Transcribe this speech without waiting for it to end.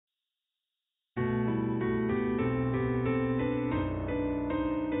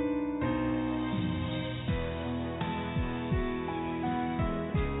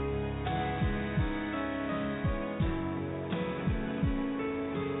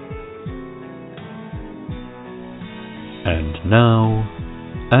And now,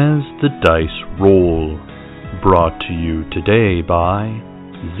 as the dice roll, brought to you today by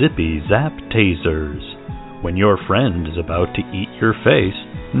Zippy Zap Tasers. When your friend is about to eat your face,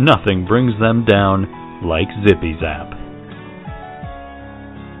 nothing brings them down like Zippy Zap.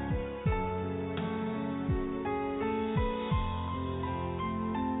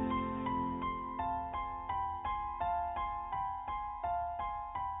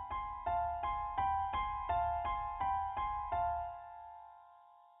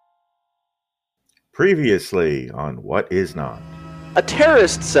 Previously on What Is Not. A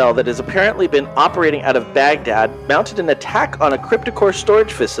terrorist cell that has apparently been operating out of Baghdad mounted an attack on a cryptocore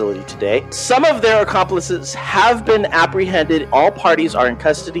storage facility today. Some of their accomplices have been apprehended. All parties are in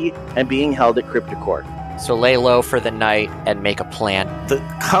custody and being held at cryptocore. So lay low for the night and make a plan. The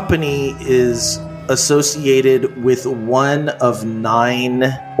company is associated with one of 9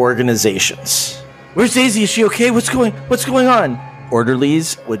 organizations. Where's Daisy? Is she okay? What's going on?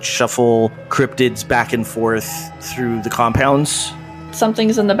 Orderlies would shuffle cryptids back and forth through the compounds.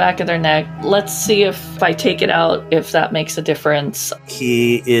 Something's in the back of their neck. Let's see if I take it out, if that makes a difference.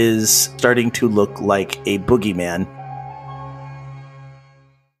 He is starting to look like a boogeyman.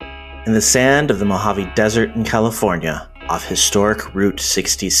 In the sand of the Mojave Desert in California, off historic Route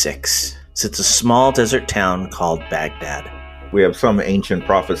 66, sits a small desert town called Baghdad. We have some ancient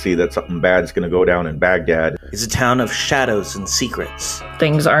prophecy that something bad's going to go down in Baghdad. It's a town of shadows and secrets.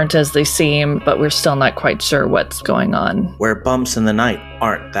 Things aren't as they seem, but we're still not quite sure what's going on. Where bumps in the night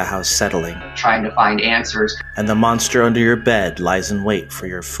aren't the house settling. Trying to find answers. And the monster under your bed lies in wait for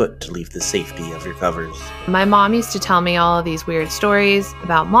your foot to leave the safety of your covers. My mom used to tell me all of these weird stories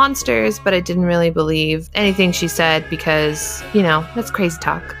about monsters, but I didn't really believe anything she said because, that's crazy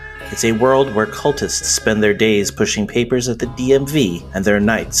talk. It's a world where cultists spend their days pushing papers at the DMV and their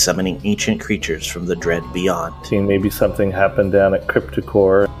nights summoning ancient creatures from the dread beyond. Seeing maybe something happened down at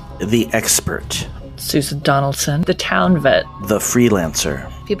Cryptocore. The expert. Susan Donaldson, the town vet. The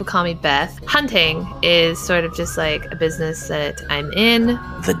freelancer. People call me Beth. Hunting is sort of just like a business that I'm in.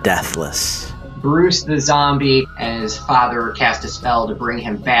 The deathless. Bruce the zombie and his father cast a spell to bring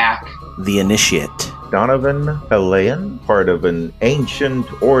him back. The initiate. Donovan Elaine, part of an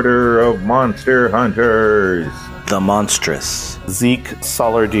ancient order of monster hunters. The monstrous. Zeke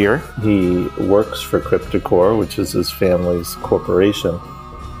Solardier. He works for Cryptocore, which is his family's corporation.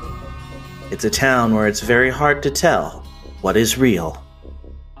 It's a town where it's very hard to tell what is real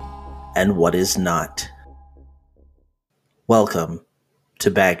and what is not. Welcome to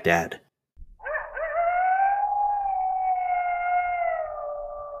Baghdad.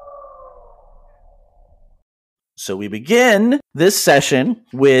 So we begin this session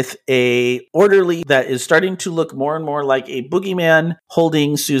with a orderly that is starting to look more and more like a boogeyman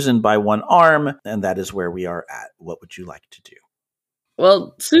holding Susan by one arm, and that is where we are at. What would you like to do?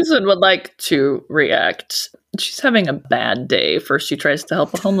 Well, Susan would like to react. She's having a bad day. First, she tries to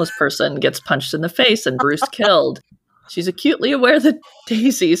help a homeless person, gets punched in the face, and Bruce killed. She's acutely aware that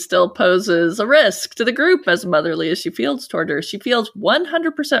Daisy still poses a risk to the group, as motherly as she feels toward her. She feels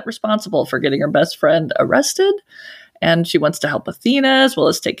 100% responsible for getting her best friend arrested, and she wants to help Athena as well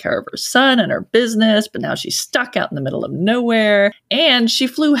as take care of her son and her business, but now she's stuck out in the middle of nowhere, and she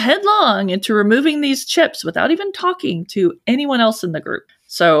flew headlong into removing these chips without even talking to anyone else in the group.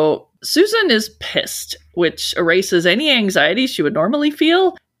 So Susan is pissed, which erases any anxiety she would normally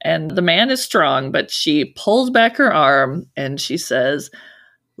feel. And the man is strong, but she pulls back her arm and she says,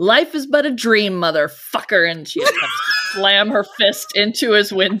 "Life is but a dream, motherfucker." And she attempts to slam her fist into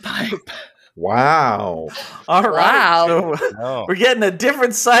his windpipe. Wow. All right. Wow. So we're getting a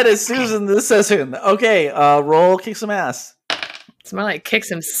different side of Susan this session. Okay, roll kick some ass. It's more like kick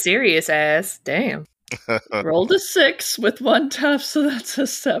some serious ass. Damn. Rolled a 6 with 1 tough, so that's a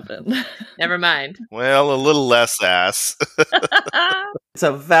 7. Never mind. Well, a little less ass. It's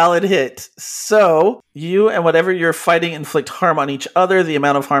a valid hit. So, you and whatever you're fighting inflict harm on each other. The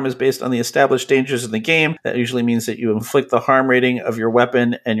amount of harm is based on the established dangers in the game. That usually means that you inflict the harm rating of your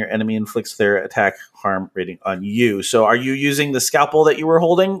weapon, and your enemy inflicts their attack harm rating on you. So, are you using the scalpel that you were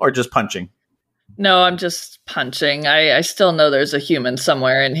holding, or just punching? No, I'm just punching. I still know there's a human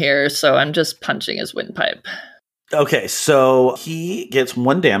somewhere in here, so I'm just punching his windpipe. Okay, so he gets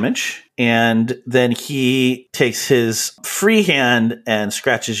 1 damage, and then he takes his free hand and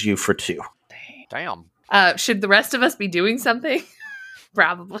scratches you for 2. Damn. Should the rest of us be doing something?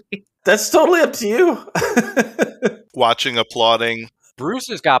 Probably. That's totally up to you. Watching, applauding. Bruce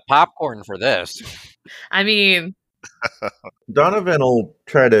has got popcorn for this. I mean, Donovan will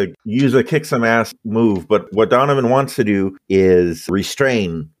try to use a kick some ass move, but what Donovan wants to do is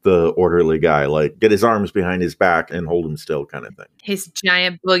restrain the orderly guy, like get his arms behind his back and hold him still kind of thing. His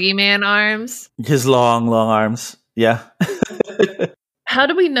giant boogeyman arms. His long, long arms. Yeah. How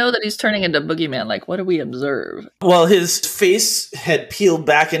do we know that he's turning into Boogeyman? Like, what do we observe? Well, his face had peeled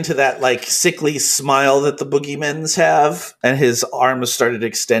back into that like sickly smile that the boogeymans have, and his arms started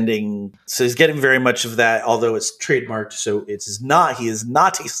extending. So he's getting very much of that, although it's trademarked. So he is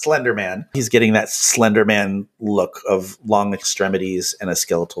not a Slender Man. He's getting that Slender Man look of long extremities and a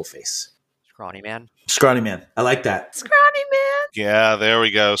skeletal face. Scrawny man. Scrawny man. I like that. Scrawny man. Yeah, there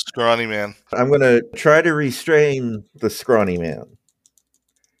we go. Scrawny man. I'm going to try to restrain the scrawny man.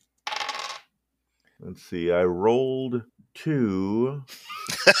 Let's see. I rolled 2.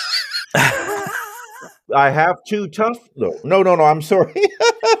 I have 2 tough. No. I'm sorry.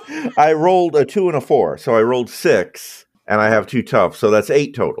 I rolled a 2 and a 4. So I rolled 6 and I have 2 tough. So that's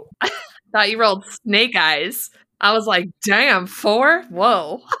 8 total. Thought you rolled snake eyes. I was like, damn, 4?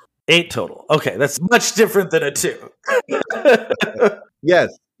 Whoa. 8 total. Okay. That's much different than a 2.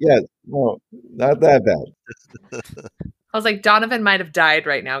 Yes. No, not that bad. I was like, Donovan might have died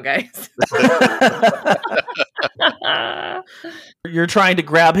right now, guys. You're trying to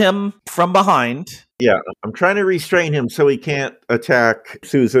grab him from behind. Yeah, I'm trying to restrain him so he can't attack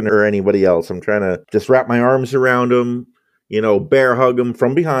Susan or anybody else. I'm trying to just wrap my arms around him, bear hug him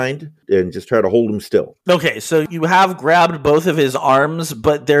from behind and just try to hold him still. Okay, so you have grabbed both of his arms,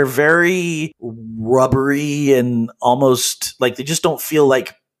 but they're very rubbery and almost like they just don't feel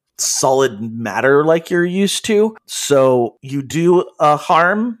like solid matter like you're used to. So you do a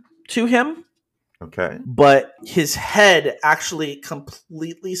harm to him. Okay. But his head actually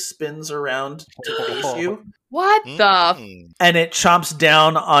completely spins around to face you. What the? And it chomps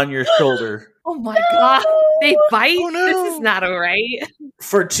down on your shoulder. Oh my God. They bite? Oh, no. This is not all right.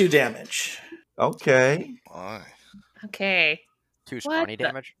 For 2 damage. Okay. Why? Okay. 2 scrawny the-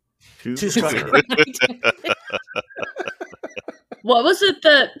 damage. 2 scrawny. What was it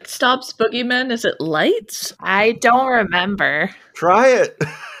that stops Boogeyman? Is it lights? I don't remember. Try it.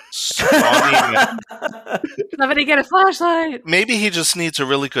 Scrawny man. Somebody get a flashlight. Maybe he just needs a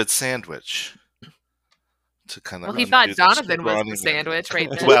really good sandwich to kind of. Well, he thought Donovan was the sandwich right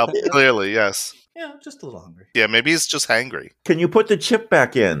there. Well, clearly, yes. Yeah, just a little hungry. Yeah, maybe he's just hangry. Can you put the chip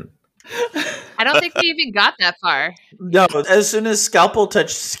back in? I don't think we even got that far. No, as soon as Scalpel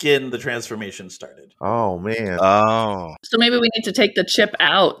touched skin, the transformation started. Oh, man. Oh. So maybe we need to take the chip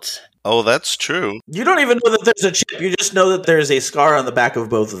out. Oh, that's true. You don't even know that there's a chip. You just know that there's a scar on the back of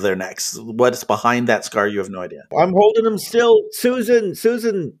both of their necks. What's behind that scar, you have no idea. I'm holding him still.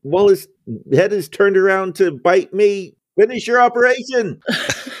 Susan, while his head is turned around to bite me, finish your operation.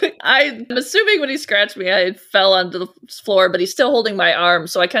 I'm assuming when he scratched me, I fell onto the floor, but he's still holding my arm.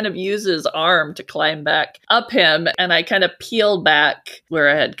 So I kind of use his arm to climb back up him, and I kind of peel back where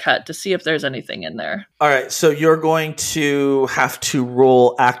I had cut to see if there's anything in there. All right, so you're going to have to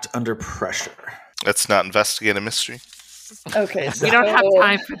roll Act Under Pressure. Let's not investigate a mystery. Okay. We don't have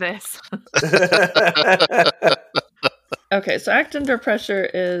time for this. Okay, so Act Under Pressure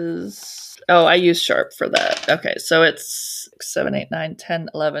is... Oh, I use Sharp for that. Okay, so it's 7, 8, 9, 10,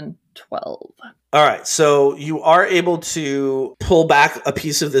 11, 12. All right, so you are able to pull back a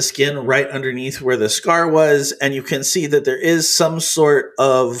piece of the skin right underneath where the scar was, and you can see that there is some sort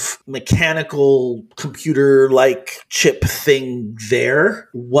of mechanical computer-like chip thing there.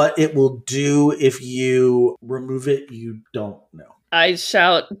 What it will do if you remove it, you don't know. I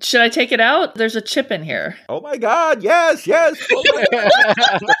shout, should I take it out? There's a chip in here. Oh, my God. Yes.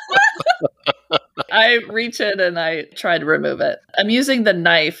 I reach in and I try to remove it. I'm using the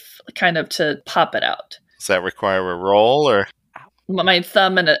knife kind of to pop it out. Does that require a roll or? My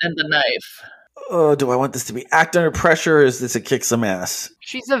thumb and the knife. Oh, do I want this to be Act Under Pressure, or is this a kick some ass?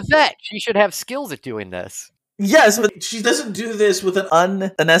 She's a vet. She should have skills at doing this. Yes, but she doesn't do this with an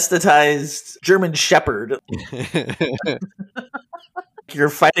unanesthetized German Shepherd. You're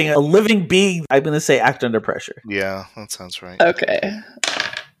fighting a living being. I'm going to say Act Under Pressure. Yeah, that sounds right. Okay.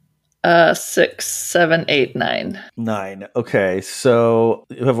 6, 7, 8, 9. 9. Okay, so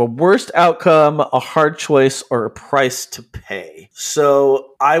you have a worst outcome, a hard choice, or a price to pay.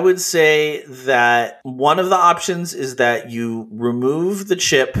 So I would say that one of the options is that you remove the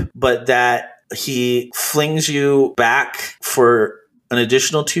chip, but that he flings you back for an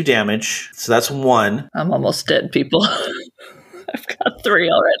additional 2 damage. So that's 1. I'm almost dead, people. I've got 3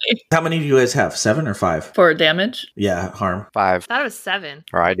 already. How many do you guys have? 7 or 5? For damage, Yeah, harm. 5. I thought it was 7.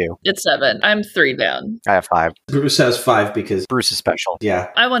 Or I do. it's 7. I'm 3 down. I have 5. Bruce has 5 because, Bruce is special. yeah,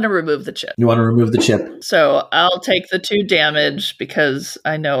 I want to remove the chip. you want to remove the chip. So I'll take the 2 damage because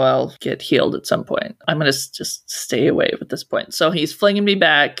I know I'll get healed at some point. I'm going to just stay away at this point. So he's flinging me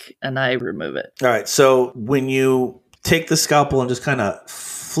back and I remove it. All right, so when you take the scalpel and just kind of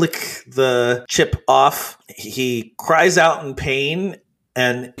flick the chip off, he cries out in pain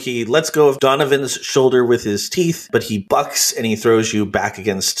and he lets go of Donovan's shoulder with his teeth, but he bucks and he throws you back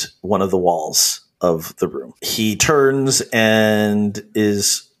against one of the walls of the room. He turns and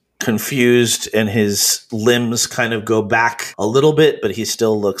is confused and his limbs kind of go back a little bit, but he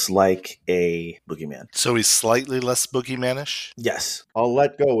still looks like a boogeyman. So he's slightly less boogeyman-ish? Yes. I'll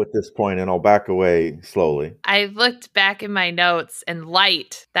let go at this point and I'll back away slowly. I looked back in my notes and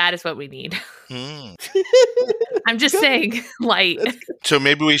light. That is what we need. Hmm. I'm just saying, light. So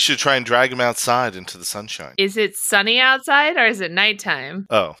maybe we should try and drag him outside into the sunshine. Is it sunny outside or is it nighttime?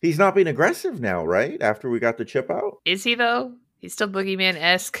 Oh, He's not being aggressive now, right? After we got the chip out? Is he though? He's still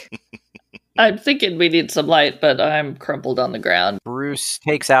boogeyman-esque. I'm thinking we need some light, but I'm crumpled on the ground. Bruce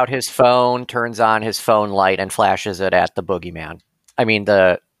takes out his phone, turns on his phone light, and flashes it at the boogeyman. I mean,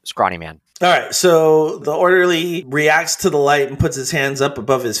 the scrawny man. All right, so the orderly reacts to the light and puts his hands up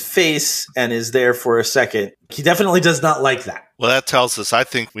above his face and is there for a second. He definitely does not like that. well, that tells us I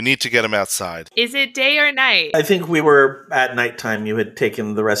think we need to get him outside. Is it day or night? I think we were at nighttime. You had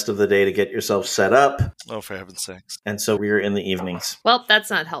taken the rest of the day to get yourself set up, Oh, for heaven's sakes. and so we were in the evenings. Well, that's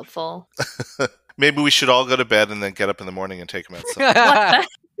not helpful. Maybe we should all go to bed and then get up in the morning and take him outside.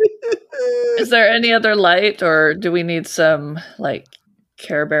 Is there any other light, or do we need some, like,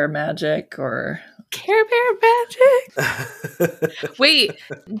 Care Bear magic, or... Care Bear magic? Wait,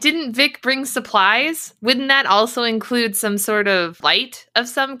 didn't Vic bring supplies? Wouldn't that also include some sort of light of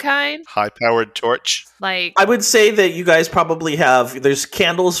some kind? High-powered torch. Like, I would say that you guys probably there's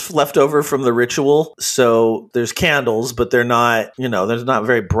candles left over from the ritual, so there's candles, but they're not, there's not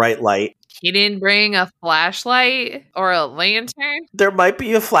very bright light. he didn't bring a flashlight or a lantern? There might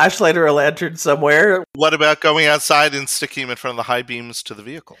be a flashlight or a lantern somewhere. What about going outside and sticking him in front of the high beams to the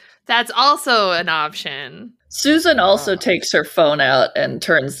vehicle? That's also an option. Susan also takes her phone out and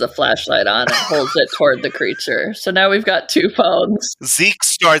turns the flashlight on and holds it toward the creature. So now we've got 2 phones. Zeke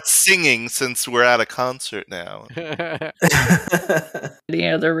starts singing since we're at a concert now. Any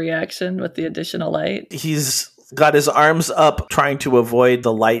other reaction with the additional light? He's got his arms up trying to avoid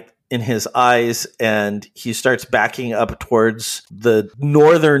the light in his eyes, and he starts backing up towards the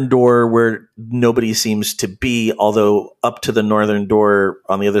northern door where nobody seems to be, although up to the northern door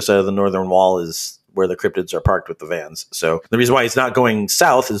on the other side of the northern wall is where the cryptids are parked with the vans. So the reason why he's not going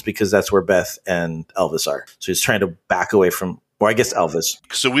south is because that's where Beth and Elvis are. So he's trying to back away from, or I guess Elvis.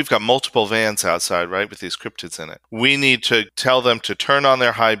 So we've got multiple vans outside, right, with these cryptids in it. We need to tell them to turn on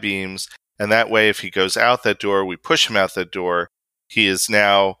their high beams, and that way if he goes out that door, we push him out that door. He is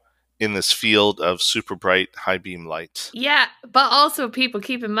now in this field of super bright high beam light. Yeah, but also people,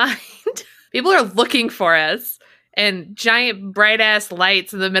 keep in mind, people are looking for us. And giant bright ass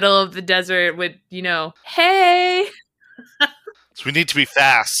lights in the middle of the desert with, hey. So we need to be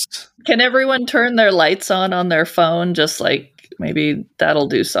fast. Can everyone turn their lights on their phone? Just like maybe that'll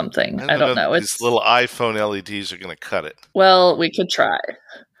do something. I don't know. These little iPhone LEDs are going to cut it. Well, we could try.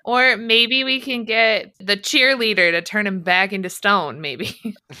 Or maybe we can get the cheerleader to turn him back into stone, maybe.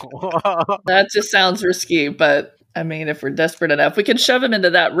 That just sounds risky, but I mean, if we're desperate enough, we can shove him into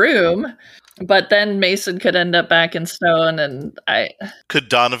that room. But then Mason could end up back in stone, and Could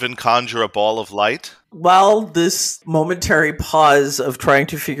Donovan conjure a ball of light? While this momentary pause of trying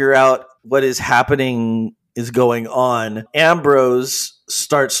to figure out what is happening is going on, Ambrose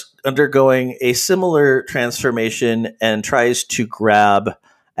starts undergoing a similar transformation and tries to grab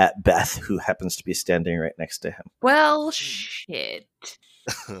at Beth, who happens to be standing right next to him. Well, shit.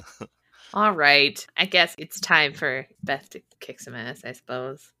 All right. I guess it's time for Beth to kick some ass, I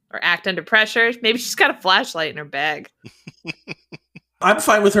suppose. Or act under pressure. Maybe she's got a flashlight in her bag. I'm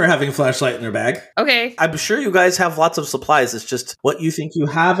fine with her having a flashlight in her bag. Okay. I'm sure you guys have lots of supplies. It's just what you think you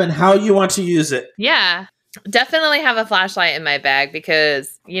have and how you want to use it. Yeah. Definitely have a flashlight in my bag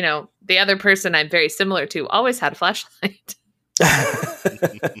because, the other person I'm very similar to always had a flashlight.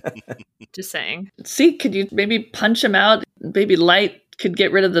 Just saying. See, could you maybe punch him out? Maybe light could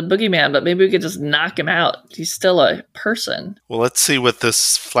get rid of the boogeyman, but maybe we could just knock him out. He's still a person. Well, let's see what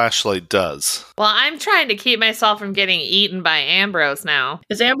this flashlight does. Well, I'm trying to keep myself from getting eaten by Ambrose now.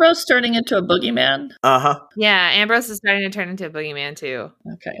 Is Ambrose turning into a boogeyman? Uh-huh. Yeah, Ambrose is starting to turn into a boogeyman too.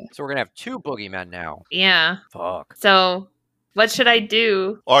 Okay. So we're going to have 2 boogeymen now. Yeah. Fuck. So What should I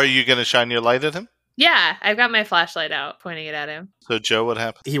do? Are you going to shine your light at him? Yeah, I've got my flashlight out, pointing it at him. So, Joe, what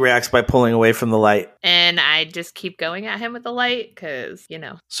happened? He reacts by pulling away from the light. And I just keep going at him with the light, because,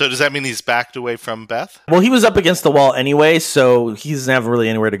 So does that mean he's backed away from Beth? Well, he was up against the wall anyway, so he doesn't have really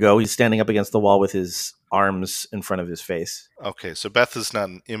anywhere to go. He's standing up against the wall with his arms in front of his face. Okay, so Beth is not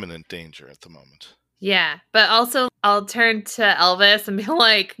in imminent danger at the moment. Yeah, but also I'll turn to Elvis and be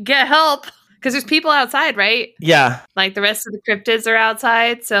like, get help! Because there's people outside, right? Yeah. Like the rest of the cryptids are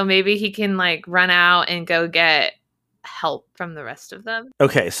outside, so maybe he can like run out and go get help from the rest of them.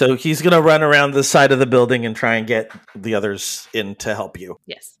 Okay, so he's going to run around the side of the building and try and get the others in to help you.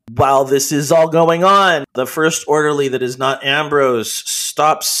 Yes. While this is all going on, the first orderly that is not Ambrose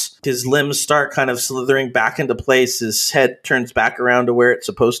stops. His limbs start kind of slithering back into place. His head turns back around to where it's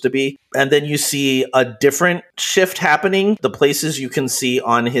supposed to be. And then you see a different shift happening. The places you can see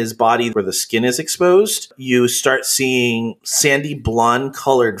on his body where the skin is exposed, you start seeing sandy blonde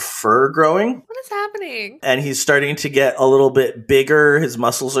colored fur growing. What is happening? And he's starting to get a little bit bigger. His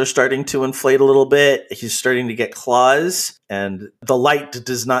muscles are starting to inflate a little bit. He's starting to get claws. And the light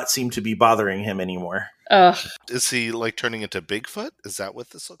does not seem to be bothering him anymore. Ugh. Is he like turning into Bigfoot? Is that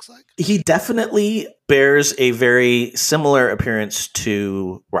what this looks like? He definitely bears a very similar appearance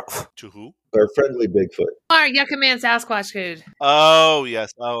to Ralph. To who? Our friendly Bigfoot. Our Yucca Man Sasquatch could. Oh,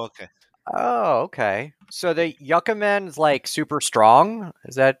 yes. Oh, okay. Oh, okay. So the Yucca Man's like super strong?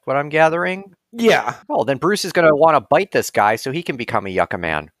 Is that what I'm gathering? Yeah. Oh, then Bruce is going to want to bite this guy so he can become a Yucca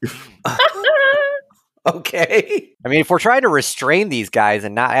Man. Okay. I mean, if we're trying to restrain these guys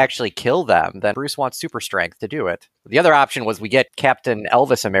and not actually kill them, then Bruce wants super strength to do it. The other option was we get Captain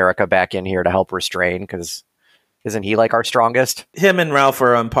Elvis America back in here to help restrain, because isn't he like our strongest? Him and Ralph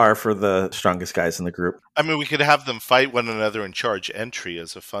are on par for the strongest guys in the group. I mean, we could have them fight one another and charge entry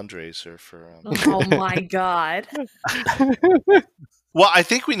as a fundraiser for... Oh my god. Well, I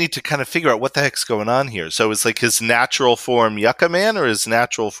think we need to kind of figure out what the heck's going on here. So it's like his natural form Yucca Man or his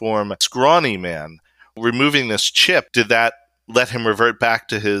natural form Scrawny Man? Removing this chip, did that let him revert back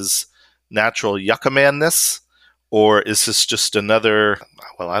to his natural Yucca Man-ness? Or is this just another,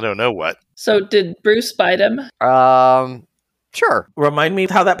 well, I don't know what. So did Bruce bite him? Sure. Remind me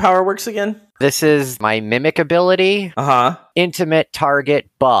how that power works again? This is my mimic ability. Uh-huh. Intimate target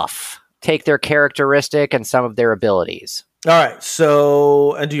buff. Take their characteristic and some of their abilities. All right.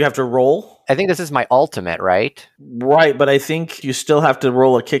 So, and do you have to roll? I think this is my ultimate, right? Right, but I think you still have to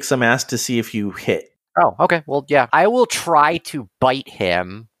roll a kick some ass to see if you hit. Oh, okay. Well, yeah. I will try to bite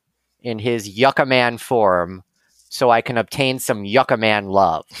him in his Yucca Man form so I can obtain some Yucca Man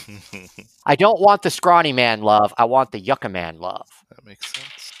love. I don't want the Scrawny Man love. I want the Yucca Man love. That makes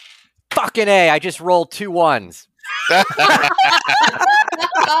sense. Fucking A, I just rolled 2 1s.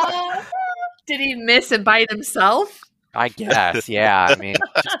 Did he miss and bite himself? I guess, yeah. I mean,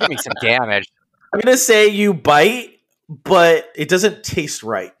 just give me some damage. I'm going to say you bite, but it doesn't taste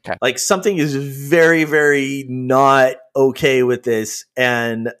right. Okay. Like something is very, very not okay with this.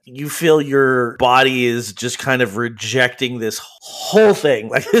 And you feel your body is just kind of rejecting this whole thing.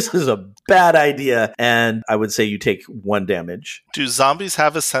 Like this is a bad idea. And I would say you take 1 damage. Do zombies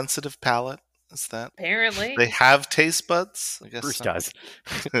have a sensitive palate? Is that? Apparently. They have taste buds? I guess Bruce so. does.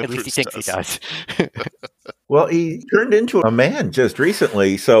 At least he thinks he does. Well, he turned into a man just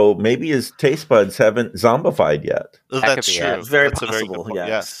recently, so maybe his taste buds haven't zombified yet. That's could be true. it. It's very That's a very good possible, point.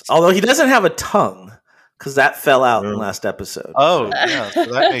 yes. Although he doesn't have a tongue, because that fell out in last episode. Oh, yeah. So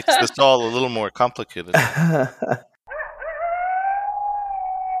that makes this all a little more complicated.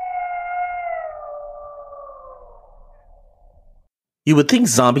 You would think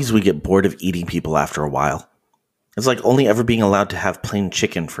zombies would get bored of eating people after a while. It's like only ever being allowed to have plain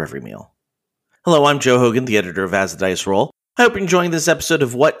chicken for every meal. Hello, I'm Joe Hogan, the editor of As the Dice Roll. I hope you're enjoying this episode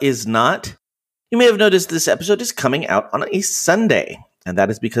of What Is Not. You may have noticed this episode is coming out on a Sunday, and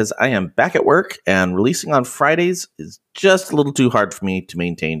that is because I am back at work, and releasing on Fridays is just a little too hard for me to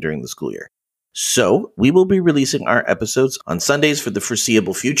maintain during the school year. So, we will be releasing our episodes on Sundays for the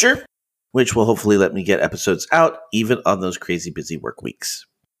foreseeable future, which will hopefully let me get episodes out even on those crazy busy work weeks.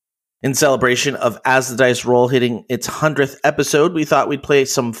 In celebration of As the Dice Roll hitting its 100th episode, we thought we'd play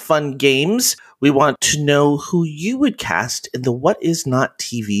some fun games. We want to know who you would cast in the What Is Not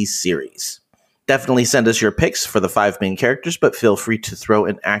TV series. Definitely send us your picks for the 5 main characters, but feel free to throw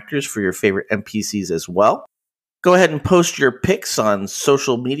in actors for your favorite NPCs as well. Go ahead and post your picks on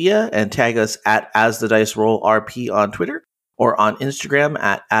social media and tag us at As the Dice Roll RP on Twitter, or on Instagram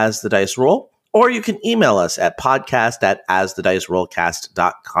at As the Dice Roll, or you can email us at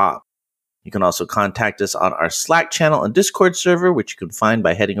podcast@asthedicerollcast.com. You can also contact us on our Slack channel and Discord server, which you can find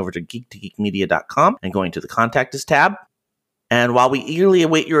by heading over to geek2geekmedia.com and going to the Contact Us tab. And while we eagerly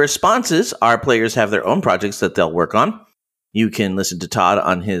await your responses, our players have their own projects that they'll work on. You can listen to Todd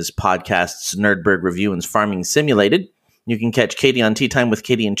on his podcasts Nerdberg Review and Farming Simulated. You can catch Katie on Tea Time with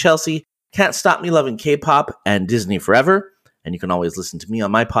Katie and Chelsea, Can't Stop Me Loving K-Pop, and Disney Forever. And you can always listen to me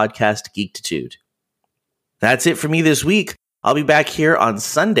on my podcast, Geektitude. That's it for me this week. I'll be back here on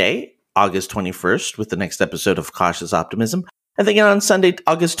Sunday, August 21st, with the next episode of Cautious Optimism. And then again on Sunday,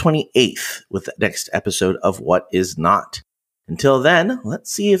 August 28th, with the next episode of What Is Not. Until then, let's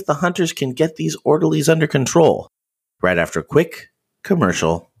see if the hunters can get these orderlies under control. Right after a quick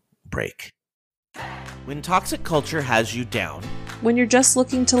commercial break. When toxic culture has you down, when you're just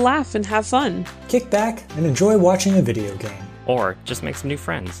looking to laugh and have fun, kick back and enjoy watching a video game, or just make some new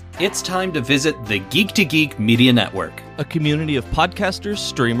friends, it's time to visit the Geek to Geek Media Network, a community of podcasters,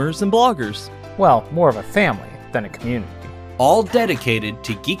 streamers, and bloggers. Well, more of a family than a community. All dedicated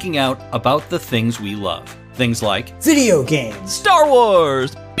to geeking out about the things we love. Things like video games, Star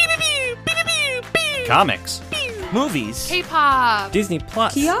Wars, comics, movies, K-pop, Disney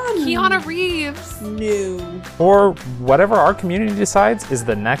Plus, Keanu Reeves, new, or whatever our community decides is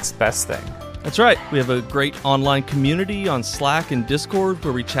the next best thing. That's right. We have a great online community on Slack and Discord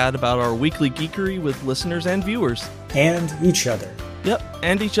where we chat about our weekly geekery with listeners and viewers. And each other. Yep,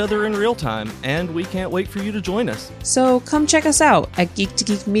 and each other in real time, and we can't wait for you to join us. So come check us out at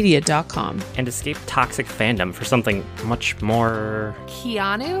geektogeekmedia.com. And escape toxic fandom for something much more...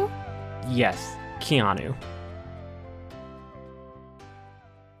 Keanu? Yes, Keanu.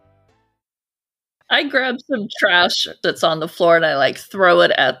 I grab some trash that's on the floor and I throw it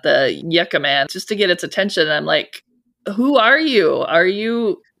at the Yucca Man just to get its attention. And I'm like, who are you? Are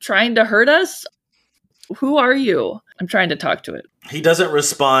you trying to hurt us? Who are you? I'm trying to talk to it. He doesn't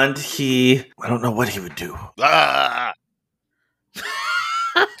respond. I don't know what he would do. Ah!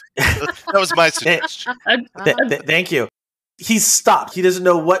 That was my suggestion. Thank you. He's stopped. He doesn't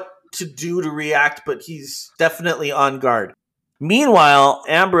know what to do to react, but he's definitely on guard. Meanwhile,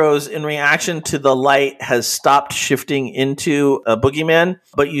 Ambrose, in reaction to the light, has stopped shifting into a boogeyman,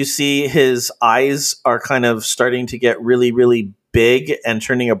 but you see his eyes are kind of starting to get really, really big and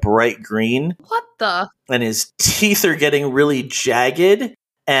turning a bright green. What the? And his teeth are getting really jagged,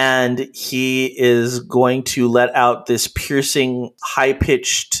 and he is going to let out this piercing,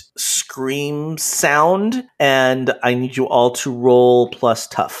 high-pitched scream sound, and I need you all to roll plus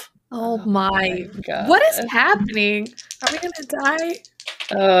tough. Oh my God. What is happening? Are we gonna die?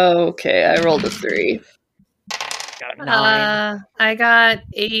 Okay, I rolled a 3. Got a 9. I got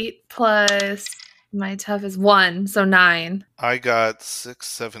 8 plus my tough is 1, so 9. I got 6,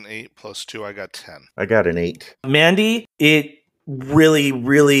 7, 8 plus 2. I got 10. I got an 8. Mandy, it really,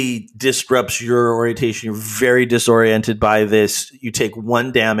 really disrupts your orientation. You're very disoriented by this. You take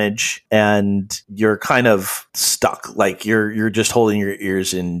 1 damage and you're kind of stuck. Like you're just holding your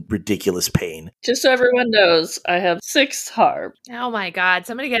ears in ridiculous pain. Just so everyone knows, I have 6 harm. Oh my god,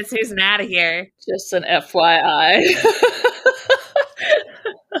 somebody get Susan out of here. Just an FYI.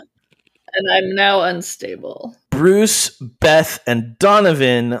 And I'm now unstable. Bruce, Beth, and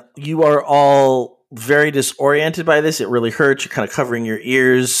Donovan, you are all very disoriented by this. It really hurts. You're kind of covering your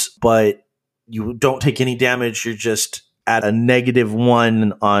ears, but you don't take any damage. You're just at a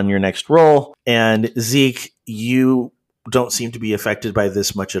 -1 on your next roll. And Zeke, you don't seem to be affected by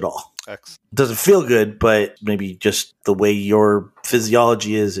this much at all. Excellent. Doesn't feel good, but maybe just the way your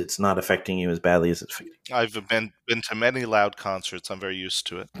physiology is, it's not affecting you as badly as it's affecting you. I've been to many loud concerts. I'm very used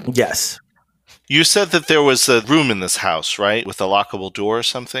to it. Yes. You said that there was a room in this house, right? With a lockable door or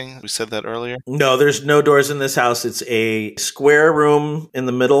something? We said that earlier? No, there's no doors in this house. It's a square room in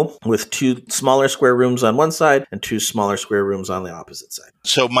the middle with 2 smaller square rooms on one side and 2 smaller square rooms on the opposite side.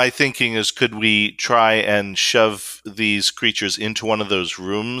 So my thinking is, could we try and shove these creatures into one of those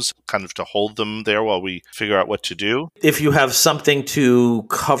rooms, kind of to hold them there while we figure out what to do? If you have something to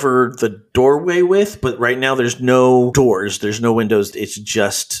cover the doorway with, but right now there's no doors, there's no windows, it's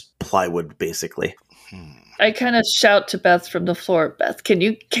just plywood, basically. I kind of shout to Beth from the floor, Beth, can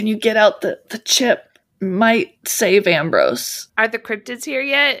you get out the chip? Might save Ambrose. Are the cryptids here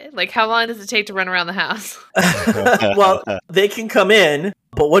yet? Like, how long does it take to run around the house? Well, they can come in,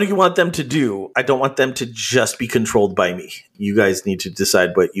 but what do you want them to do? I don't want them to just be controlled by me. You guys need to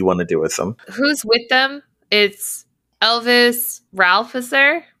decide what you want to do with them. Who's with them? It's Elvis, Ralph is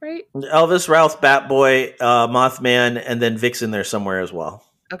there, right? Elvis, Ralph, Batboy, Mothman, and then Vic's in there somewhere as well.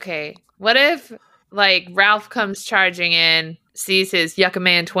 Okay. What if, Ralph comes charging in, sees his Yucca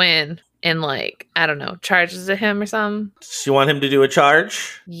Man twin, and like, I don't know, charges at him or something. So you want him to do a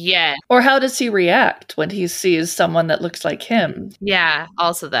charge? Yeah. Or how does he react when he sees someone that looks like him? Yeah,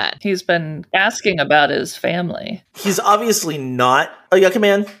 also that. He's been asking about his family. He's obviously not a Yucca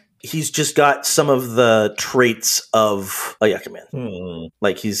Man. He's just got some of the traits of a Yucca Man.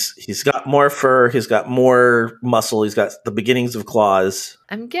 Like he's got more fur, he's got more muscle, he's got the beginnings of claws.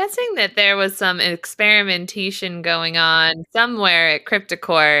 I'm guessing that there was some experimentation going on somewhere at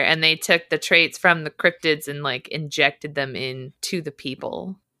Cryptocore, and they took the traits from the cryptids and like injected them into the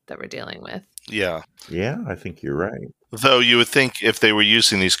people that we're dealing with. Yeah. Yeah, I think you're right. Though you would think if they were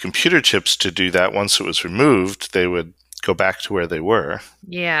using these computer chips to do that, once it was removed, they would go back to where they were.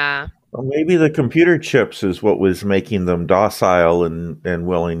 Yeah. Well, maybe the computer chips is what was making them docile and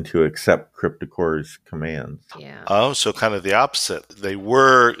willing to accept Cryptocore's commands. Yeah. Oh, so kind of the opposite. They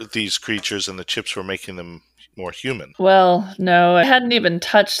were these creatures and the chips were making them more human. Well, no, I hadn't even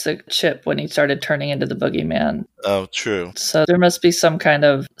touched the chip when he started turning into the boogeyman. Oh, true. So there must be some kind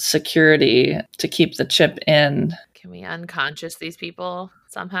of security to keep the chip in. Can we unconscious these people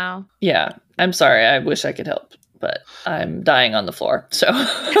somehow? Yeah, I'm sorry. I wish I could help, but I'm dying on the floor. So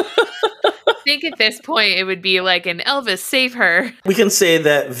I think at this point it would be like an Elvis, save her. We can say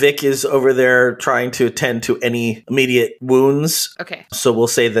that Vic is over there trying to attend to any immediate wounds. Okay. So we'll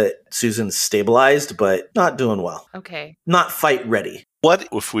say that Susan's stabilized, but not doing well. Okay. Not fight ready. What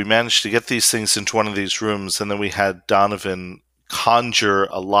if we managed to get these things into one of these rooms and then we had Donovan conjure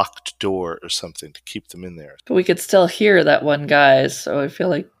a locked door or something to keep them in there? but we could still hear that one guy, so I feel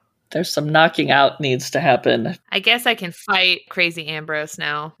like there's some knocking out needs to happen. I guess I can fight Crazy Ambrose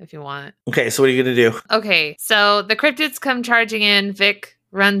now if you want. Okay, so what are you going to do? Okay, so the cryptids come charging in. Vic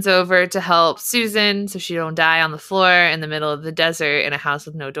runs over to help Susan so she don't die on the floor in the middle of the desert in a house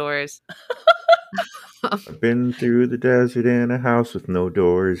with no doors. I've been through the desert in a house with no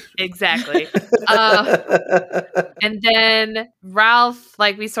doors. Exactly. And then Ralph,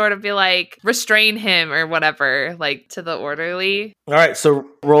 like, we sort of be like, restrain him or whatever, like, to the orderly. All right, so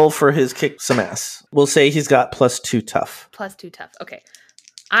roll for his kick some ass. We'll say he's got +2 tough. +2 tough. Okay.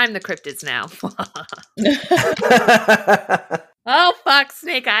 I'm the cryptids now. Oh, fuck,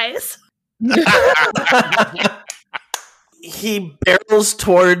 Snake Eyes. He barrels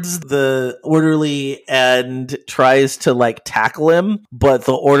towards the orderly and tries to like tackle him, but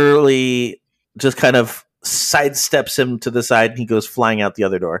the orderly just kind of sidesteps him to the side and he goes flying out the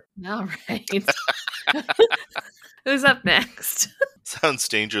other door. All right. Who's up next? Sounds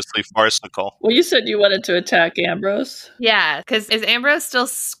dangerously farcical. Well, you said you wanted to attack Ambrose. Yeah, because is Ambrose still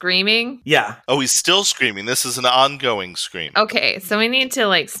screaming? Yeah. Oh, he's still screaming. This is an ongoing scream. Okay, so we need to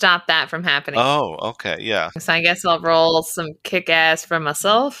like stop that from happening. Oh, okay, yeah. So I guess I'll roll some kick ass for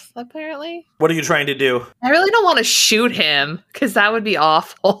myself, apparently. What are you trying to do? I really don't want to shoot him because that would be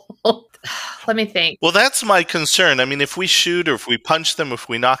awful. Let me think. Well, that's my concern. I mean, if we shoot or if we punch them, if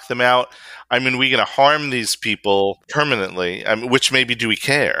we knock them out, I mean, we're going to harm these people permanently. I mean, which maybe do we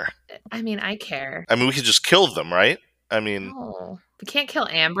care? I mean, I care. I mean, we could just kill them, right? I mean, No, we can't kill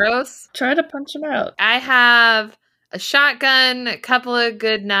Ambrose. Try to punch him out. I have a shotgun, a couple of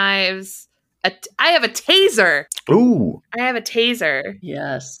good knives. I have a taser. Ooh. I have a taser.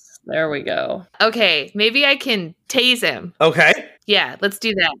 Yes, there we go. Okay, maybe I can tase him. Okay. Yeah, let's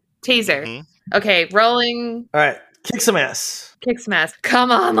do that. Taser. Mhm. Okay, rolling. All right, kick some ass. Kick some ass. Come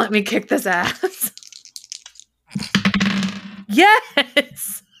on, let me kick this ass.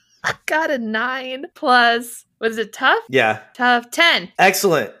 Yes! I got a 9 plus, was it tough? Yeah. Tough. 10.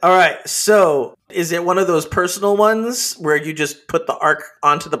 Excellent. All right, so is it one of those personal ones where you just put the arc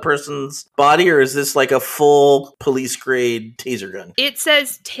onto the person's body, or is this like a full police grade taser gun? It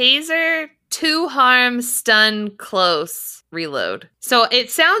says taser, 2 harm, stun, close, reload. So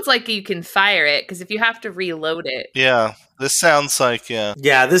it sounds like you can fire it, because if you have to reload it. yeah, this sounds like,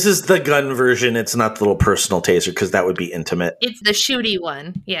 Yeah, this is the gun version. It's not the little personal taser, because that would be intimate. It's the shooty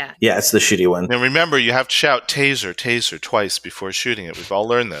one. Yeah. Yeah, it's the shitty one. And remember, you have to shout taser, taser twice before shooting it. We've all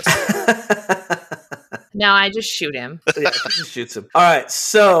learned this. No, I just shoot him. Yeah, he just shoots him. All right,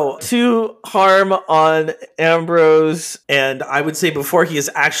 so 2 harm on Ambrose, and I would say before he is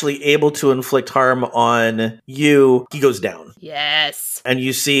actually able to inflict harm on you, he goes down. Yes. And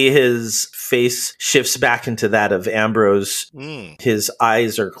you see his face shifts back into that of Ambrose. His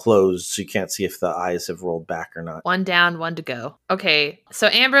eyes are closed, so you can't see if the eyes have rolled back or not. 1 down, 1 to go. Okay, so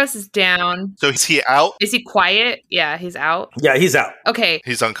Ambrose is down. So is he out? Is he quiet? Yeah, he's out. Yeah, he's out. Okay.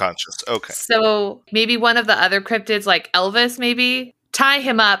 He's unconscious. Okay. So maybe one of the other cryptids, like Elvis, maybe tie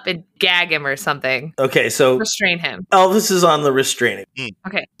him up and gag him or something. Okay, so Restrain him. Elvis is on the restraining.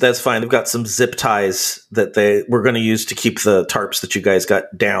 Okay. That's fine. They've got some zip ties that they were going to use to keep the tarps that you guys got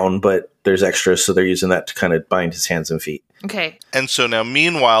down, but there's extras, so they're using that to kind of bind his hands and feet. Okay. And so now,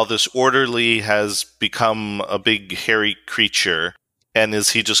 meanwhile, this orderly has become a big hairy creature. And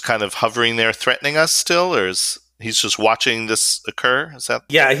is he just kind of hovering there threatening us still, or is he's just watching this occur? Is that?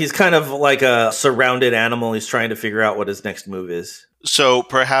 Yeah, he's kind of like a surrounded animal. He's trying to figure out what his next move is. So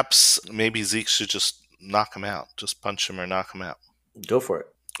perhaps maybe Zeke should just knock him out. Just punch him or knock him out. Go for it.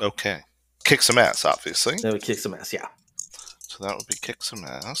 Okay. Kick some ass, obviously. That would kick some ass, yeah. So that would be kick some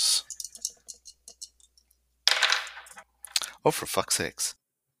ass. Oh, for fuck's sakes.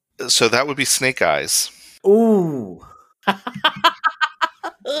 So that would be Snake Eyes. Ooh.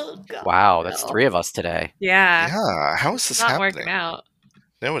 Oh, God, wow, that's 3 of us today. Yeah. Yeah, how is this Not happening? working out.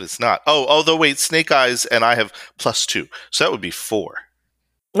 No, it is not. Oh, although wait, Snake Eyes and I have +2. So that would be 4.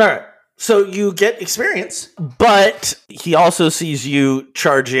 All right. So you get experience, but he also sees you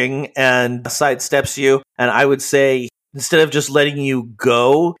charging and sidesteps you. And I would say instead of just letting you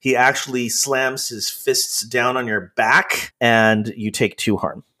go, he actually slams his fists down on your back and you take 2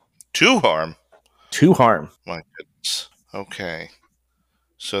 harm. 2 harm? 2 harm. My goodness. Okay.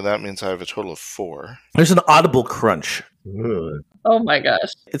 So that means I have a total of 4. There's an audible crunch. Oh my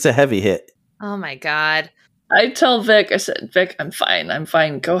gosh. It's a heavy hit. Oh my God. I tell Vic, I said, Vic, I'm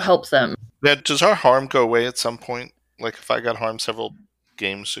fine. Go help them. Now, does our harm go away at some point? Like if I got harmed several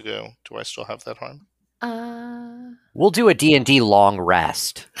games ago, do I still have that harm? We'll do a D&D long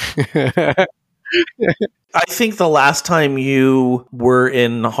rest. I think the last time you were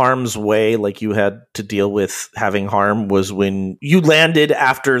in harm's way, like you had to deal with having harm, was when you landed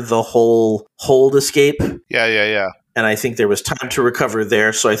after the whole hold escape. Yeah. And I think there was time to recover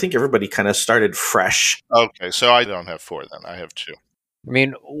there. So I think everybody kind of started fresh. Okay, so I don't have 4 then. I have 2. I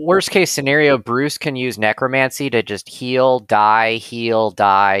mean, worst case scenario, Bruce can use necromancy to just heal, die,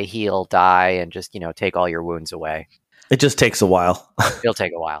 and just, take all your wounds away. It just takes a while. It'll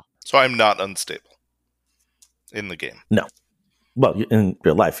take a while. So I'm not unstable in the game. No. Well, in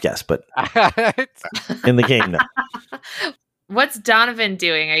real life, yes, but in the game, no. What's Donovan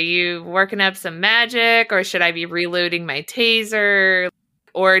doing? Are you working up some magic, or should I be reloading my taser?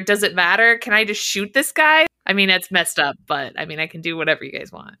 Or does it matter? Can I just shoot this guy? I mean, it's messed up, but I mean, I can do whatever you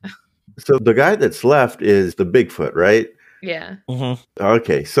guys want. So the guy that's left is the Bigfoot, right? Yeah. Mm-hmm.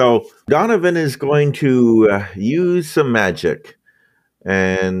 Okay, so Donovan is going to use some magic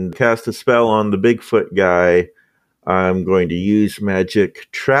and cast a spell on the Bigfoot guy. I'm going to use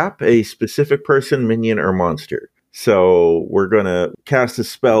magic trap a specific person, minion, or monster. So we're going to cast a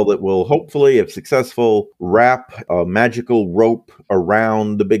spell that will hopefully, if successful, wrap a magical rope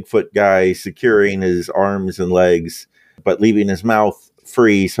around the Bigfoot guy, securing his arms and legs, but leaving his mouth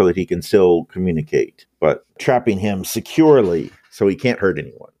free so that he can still communicate, but trapping him securely so he can't hurt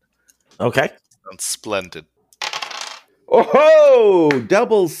anyone. Okay. That's splendid. Oh,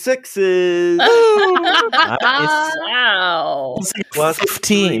 double 6s. Nice. Wow. Plus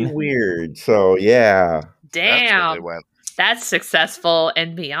 15. 3 weird. So, yeah. Damn. That's successful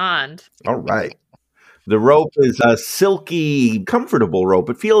and beyond. All right. The rope is a silky, comfortable rope.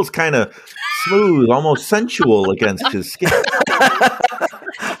 It feels kind of smooth, almost sensual against his skin.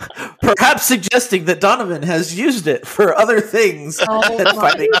 Perhaps suggesting that Donovan has used it for other things than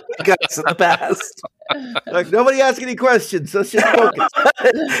fighting guys in the past. Like, nobody ask any questions. Let's just focus.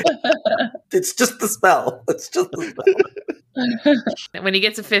 It's just the spell. It's just the spell. When he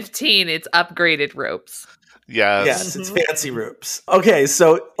gets a 15, it's upgraded ropes. Yes, it's fancy ropes. Okay,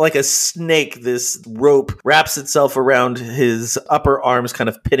 so like a snake, this rope wraps itself around his upper arms, kind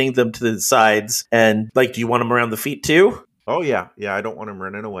of pinning them to the sides. And like, do you want him around the feet too? Oh, yeah. Yeah, I don't want him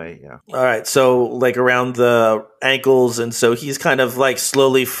running away. Yeah. All right, so like around the ankles. And so he's kind of like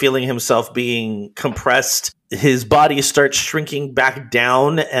slowly feeling himself being compressed. His body starts shrinking back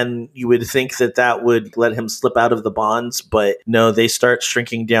down, and you would think that that would let him slip out of the bonds. But no, they start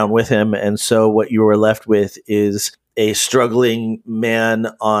shrinking down with him. And so what you are left with is a struggling man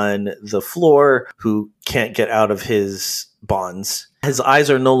on the floor who can't get out of his bonds. His eyes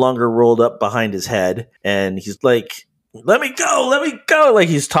are no longer rolled up behind his head. And he's like, let me go. Like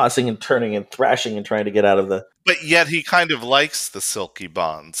he's tossing and turning and thrashing and trying to get out of the... But yet he kind of likes the silky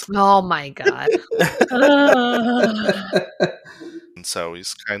bonds. Oh my God. And so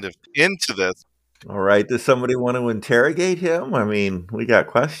he's kind of into this. All right. Does somebody want to interrogate him? I mean, we got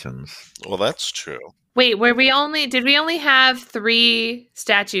questions. Well, that's true. Wait, did we only have 3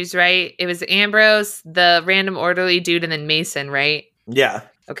 statues, right? It was Ambrose, the random orderly dude, and then Mason, right? Yeah.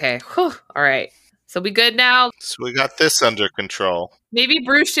 Okay. Whew. All right. So we good now? So we got this under control. Maybe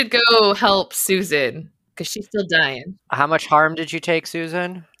Bruce should go help Susan because she's still dying. How much harm did you take,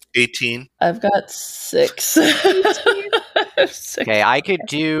 Susan? 18. I've got 6. Okay, I could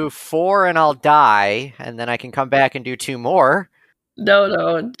do 4 and I'll die, and then I can come back and do 2 more.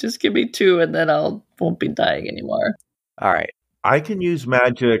 No, just give me 2 and then won't be dying anymore. All right. I can use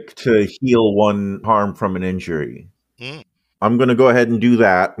magic to heal 1 harm from an injury. Mm. I'm going to go ahead and do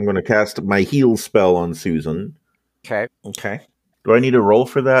that. I'm going to cast my heal spell on Susan. Okay. Okay. Do I need a roll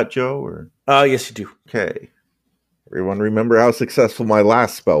for that, Joe? Or Yes, you do. okay. Everyone remember how successful my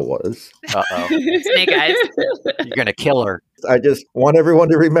last spell was. Uh-oh. Snake eyes. You're going to kill her. I just want everyone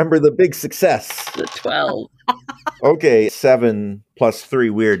to remember the big success. The 12. Okay, 7 plus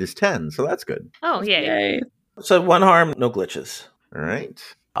 3 weird is 10, so that's good. Oh, yay. So 1 harm, no glitches. All right.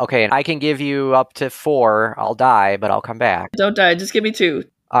 Okay, I can give you up to 4. I'll die, but I'll come back. Don't die, just give me 2.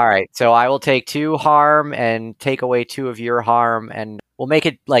 All right, so I will take 2 harm and take away 2 of your harm, and we'll make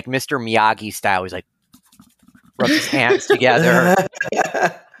it like Mr. Miyagi style. He's like, rubs his hands together,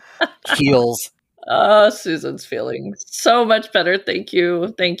 heals. Susan's feeling so much better. Thank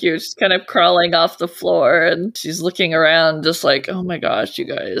you. She's kind of crawling off the floor and she's looking around just like, oh my gosh, you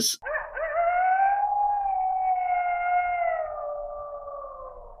guys.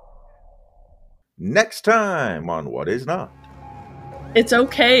 Next time on What Is Not. It's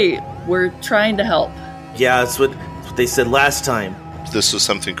okay. We're trying to help. Yeah, that's what they said last time. This was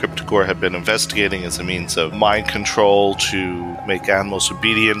something Cryptocore had been investigating as a means of mind control to make animals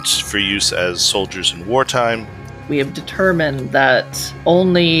obedient for use as soldiers in wartime. We have determined that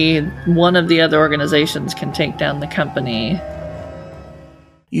only one of the other organizations can take down the company.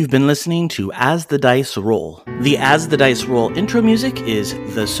 You've been listening to As the Dice Roll. The As the Dice Roll intro music is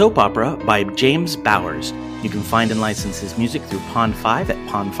The Soap Opera by James Bowers. You can find and license his music through Pond5 at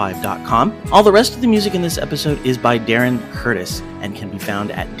pond5.com. All the rest of the music in this episode is by Darren Curtis and can be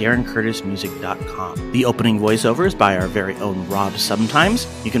found at darrencurtismusic.com. The opening voiceover is by our very own Rob Sometimes.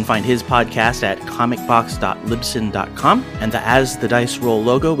 You can find his podcast at comicbox.libsyn.com. And the As the Dice Roll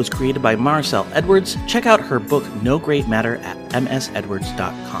logo was created by Marcel Edwards. Check out her book No Great Matter at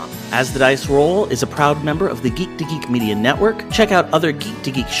msedwards.com. As the Dice Roll is a proud member of the Geek to Geek Media Network. Check out other Geek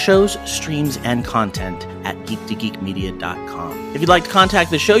to Geek shows, streams, and content at geektogeekmedia.com. If you'd like to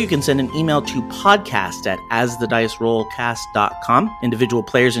contact the show, you can send an email to podcast@asthedicerollcast.com. Individual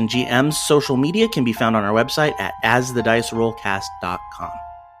players and GMs' social media can be found on our website at asthedicerollcast.com.